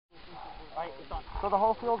Alright, it's on. So the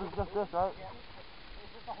whole field is just this, right? Yeah.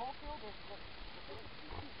 Is it the whole field or is it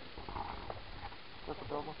Just the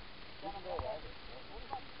building? what about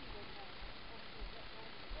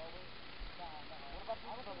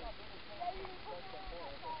what about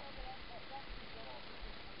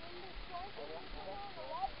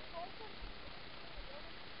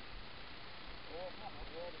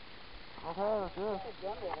Okay, let's do it.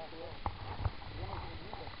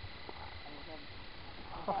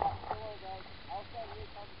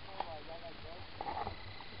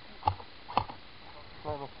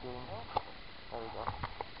 Right, let's do it. There we go.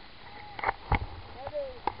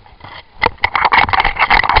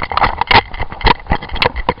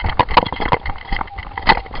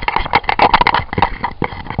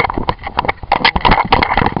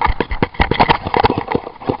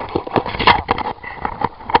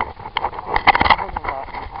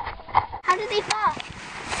 How did they fall?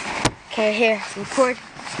 Okay, here, record.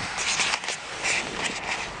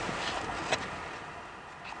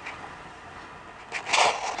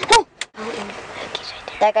 Oh!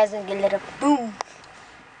 That guy's gonna get lit up. Boom!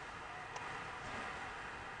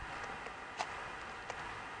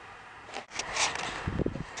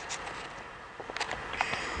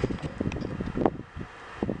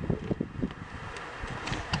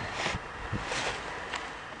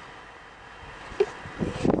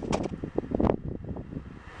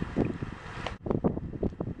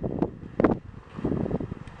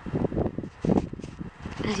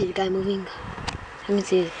 I see the guy moving. I can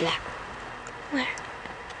see his black. Where?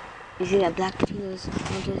 You see that black between those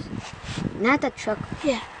windows? Not that truck.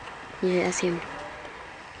 Yeah. Yeah, that's him.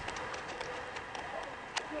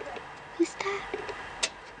 Who's that?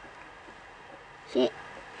 Shit.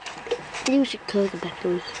 I think we should close the back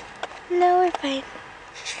doors. No, we're fine.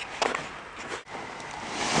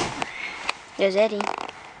 There's Eddie.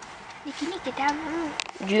 You can get down.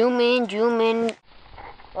 Zoom in.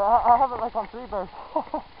 I have it like on 3 bears.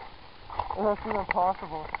 That's even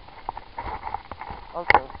possible.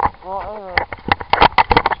 Okay. Well, anyway.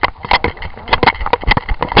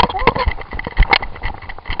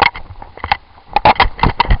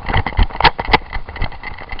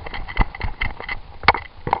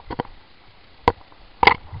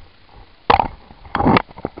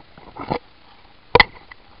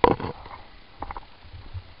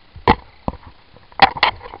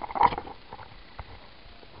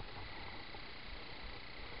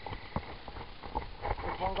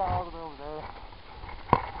 One guy all the way over there.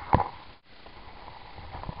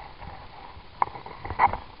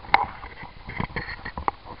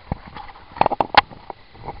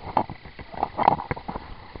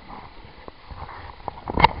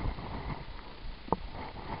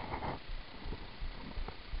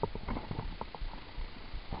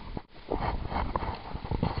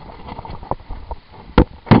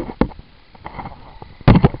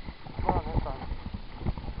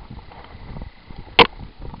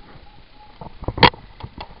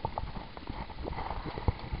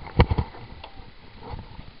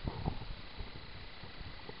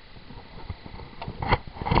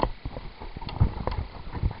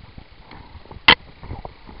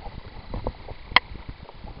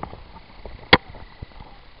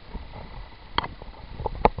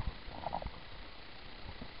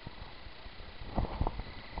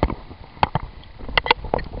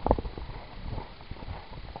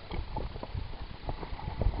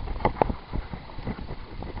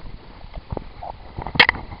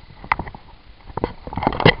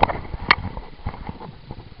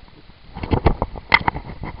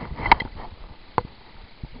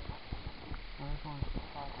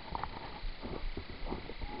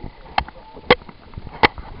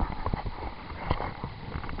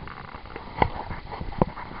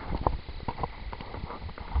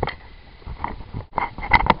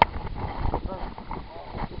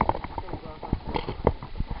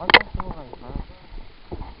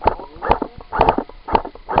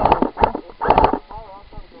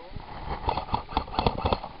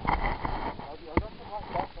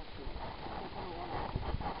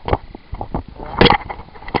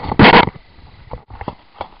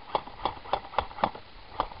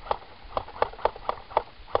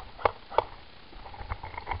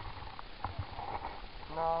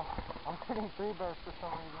 No, I'm getting 3 bears for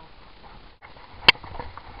some reason.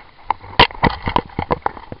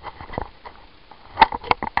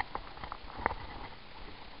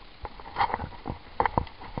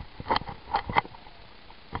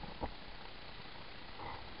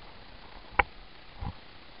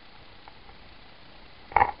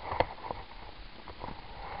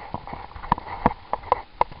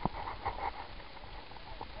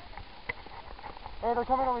 Hey, they're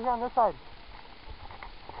coming over here on this side.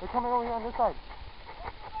 They're coming over here on this side.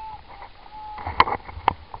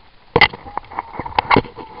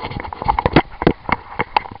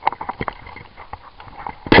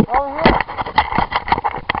 Over here.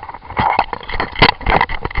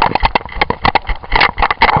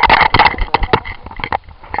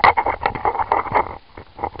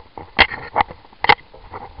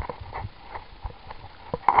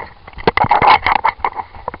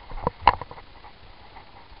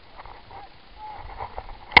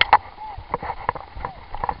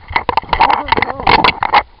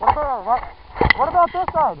 What about this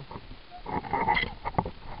side?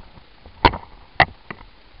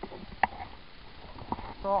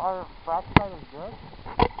 So our back side is good?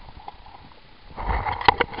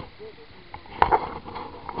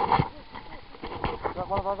 Is that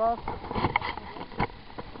one of our guys?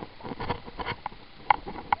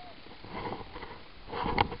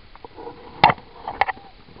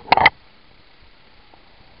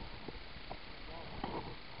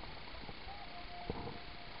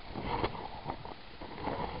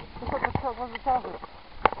 Where's the traffic?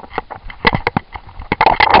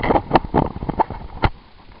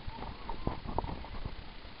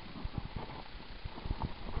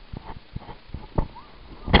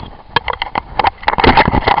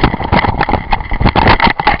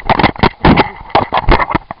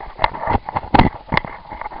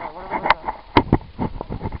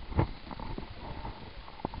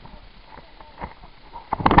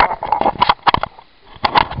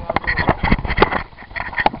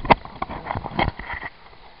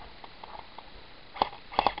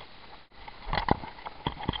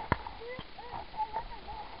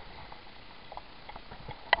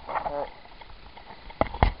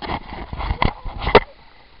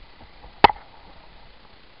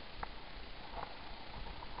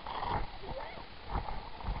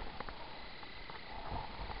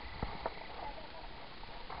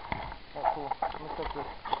 Cool. Let me check this.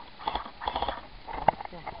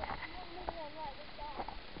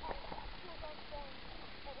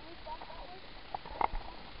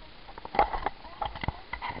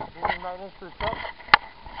 Moving right into the truck.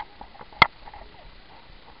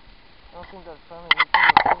 I don't think that's funny. You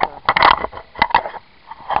think it's in there.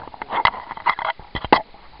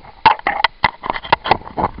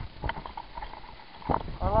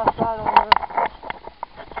 Our left side over here.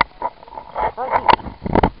 Frankie!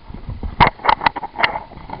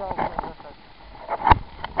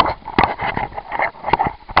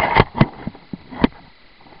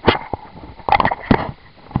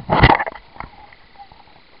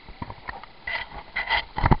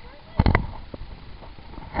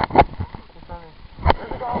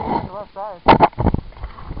 Side.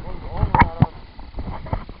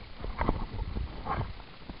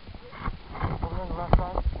 Over on the left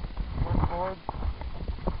side. One forward.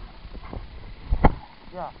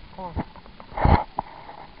 Yeah, come on.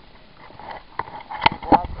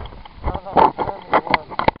 Black. I don't know if it's him or what.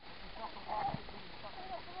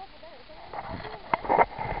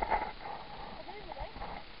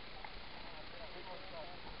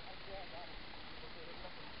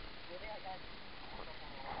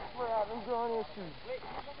 We're having drone issues.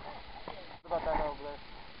 What about that over there?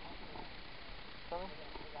 Coming?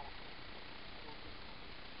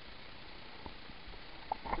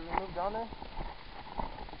 Should we move down there?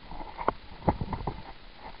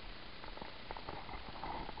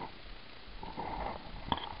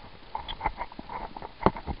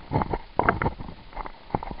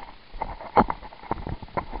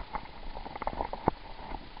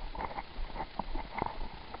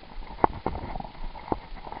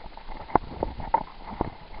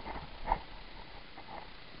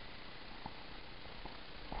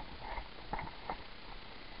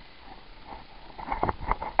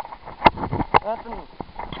 Anthony.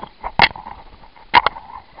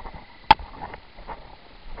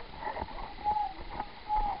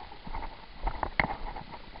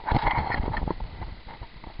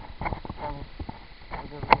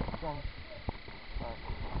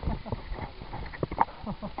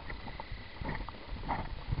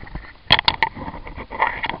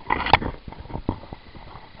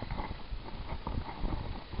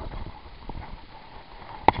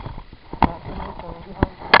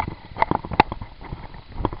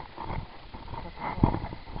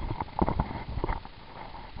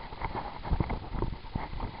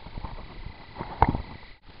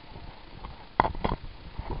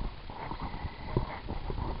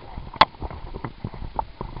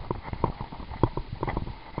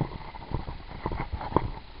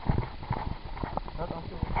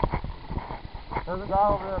 There's a guy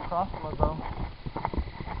over there across from us though.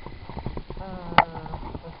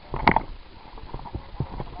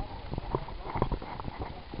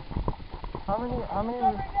 How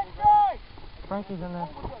many Frankie's in there?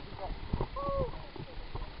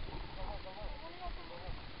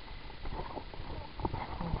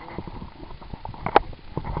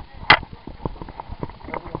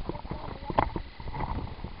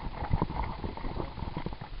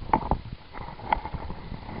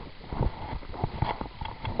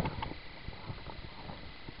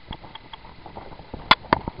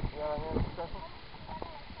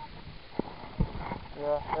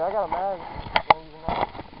 Yeah, I got a mag. Don't even know.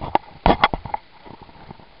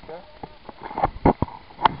 Okay.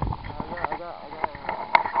 I got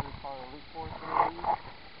what do you call it, Elite Force for the lead. I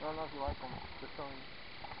don't know if you like them. Just showing you.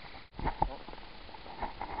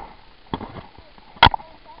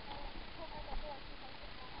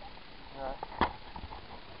 Yeah.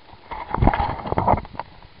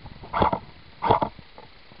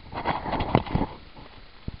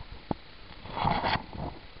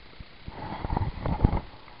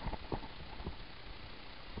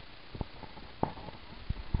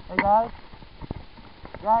 Hey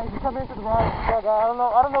guys, you come into the right. Yeah, guy. I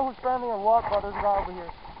don't know who's friendly or what, but there's a guy over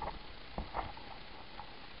here.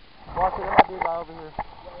 Watch it, there might be a guy over here.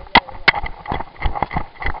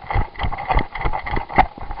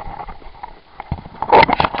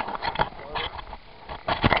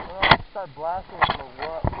 Start blasting him or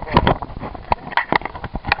what?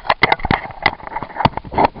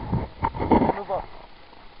 Move up.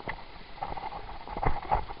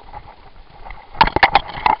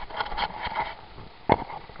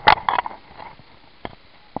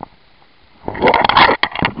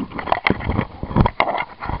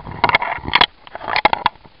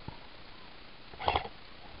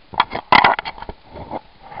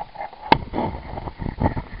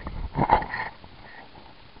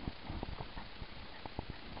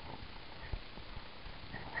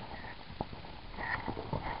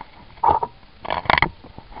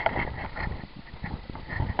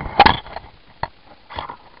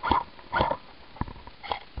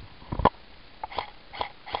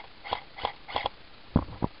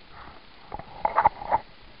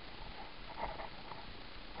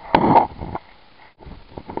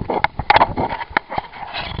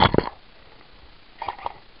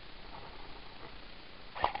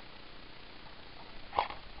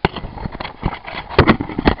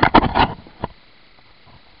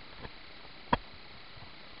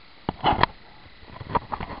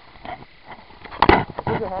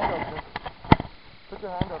 Put your hand up, man. Put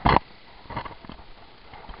your hand up.